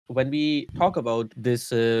when we talk about this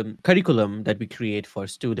curriculum that we create for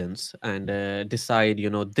students and decide,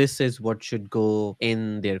 this is what should go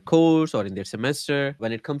in their course or in their semester,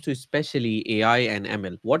 when it comes to especially AI and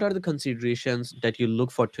ML, what are the considerations that you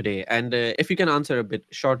look for today? And if you can answer a bit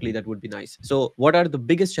shortly, that would be nice. So, what are the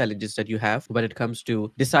biggest challenges that you have when it comes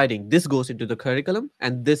to deciding this goes into the curriculum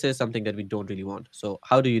and this is something that we don't really want? So,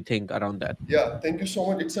 how do you think around that? Yeah, thank you so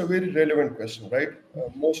much. It's a very relevant question, right?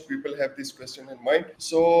 Most people have this question in mind.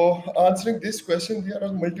 So, answering this question, there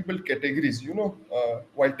are multiple categories,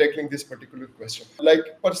 while tackling this particular question.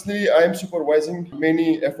 Like, personally, I am supervising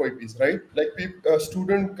many FYPs, right? Like, a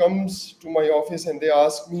student comes to my office and they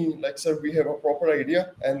ask me, like, sir, we have a proper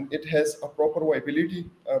idea and it has a proper viability,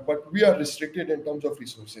 but we are restricted in terms of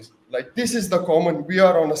resources. Like, this is the common, we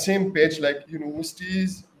are on the same page, like,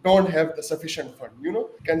 universities don't have the sufficient fund,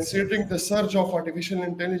 considering the surge of artificial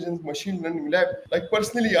intelligence, machine learning lab. Like,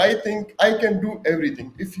 personally, I think I can do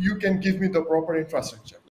everything if you can give me the proper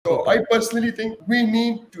infrastructure. So Okay. I personally think we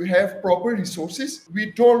need to have proper resources.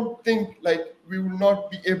 We don't think like we will not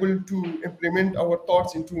be able to implement our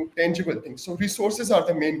thoughts into tangible things. So resources are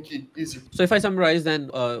the main key. Easy. So, if I summarize, then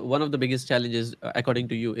one of the biggest challenges, according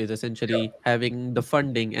to you, is Yeah. essentially having the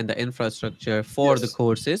funding and the infrastructure for the Yes.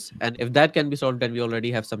 courses. And if that can be solved, then we already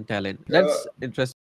have some talent. Uh, That's interesting.